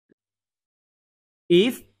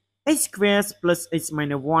If x squared plus x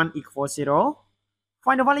minus 1 equals 0,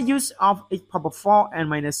 find the values of x power 4 and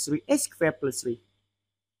minus 3x squared plus 3.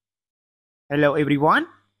 Hello everyone,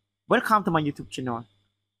 welcome to my YouTube channel.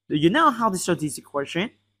 Do you know how to solve this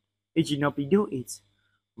equation? If you know, please do it.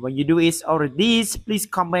 When you do it already, please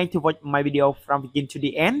come back to watch my video from beginning to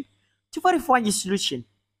the end to verify the solution.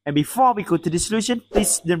 And before we go to the solution,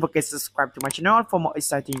 please don't forget to subscribe to my channel for more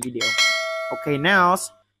exciting videos. Okay, now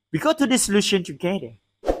we go to the solution together.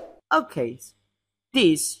 Okay,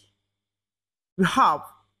 this we have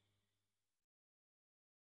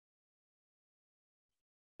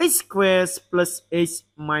x squared plus x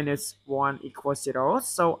minus 1 equals 0.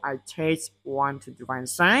 So I take 1 to the right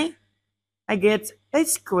side. I get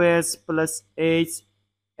x squared plus x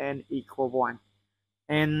and equal 1.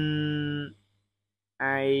 And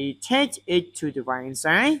I take it to the right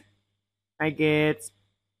side. I get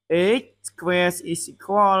x squared is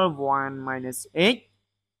equal 1 minus 8.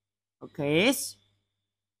 Okay.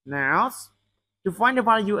 Now, to find the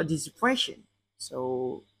value of this equation,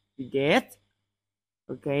 so we get,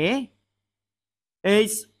 okay,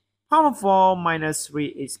 x power 4 minus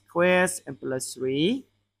 3x squared and plus 3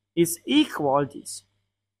 is equal to this.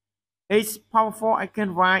 X power 4 I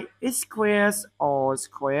can write x squared or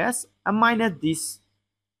squares and minus this.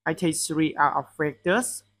 I take 3 out of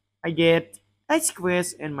factors. I get x squared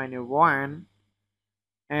and minus 1.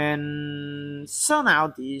 And so now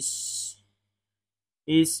this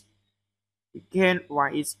is, we can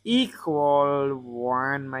write is equal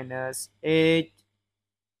 1 minus 8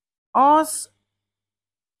 or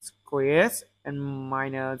squares and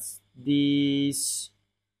minus this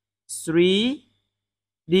 3.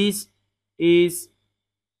 This is,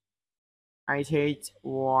 I take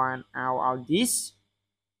 1 out of this.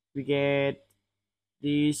 We get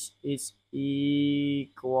this is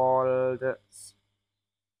equal to,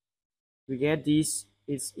 we get this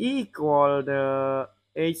is equal to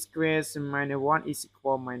x squared minus 1 is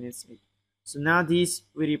equal minus 8. So now this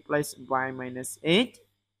we replace by minus 8.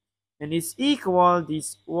 And it's equal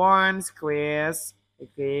this 1 squared,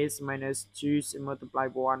 okay, minus 2 so multiply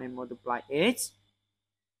 1 and multiply 8.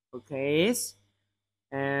 Okay.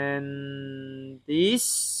 And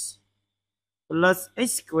this plus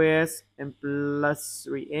x squared and plus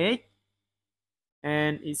 3x.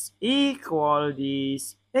 And it's equal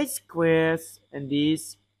this x squared and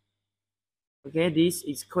this, okay, this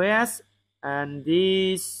is squared and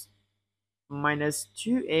this minus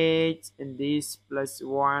 2x and this plus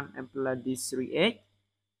 1 and plus this 3x,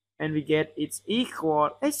 and we get it's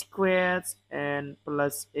equal x squared and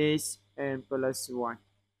plus x and plus 1,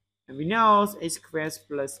 and we know x squared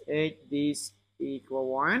plus 8 this equal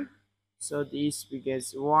 1, so this we get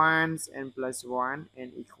 1 and plus 1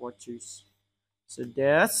 and equal 2. So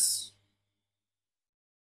thus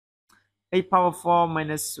a power 4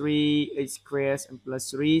 minus 3 x squared and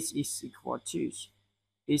plus 3 is equal to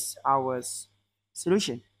is our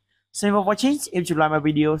solution. Thank you for watching. If you like my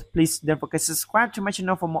videos, please don't forget to subscribe to my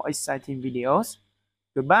channel for more exciting videos.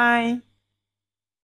 Goodbye.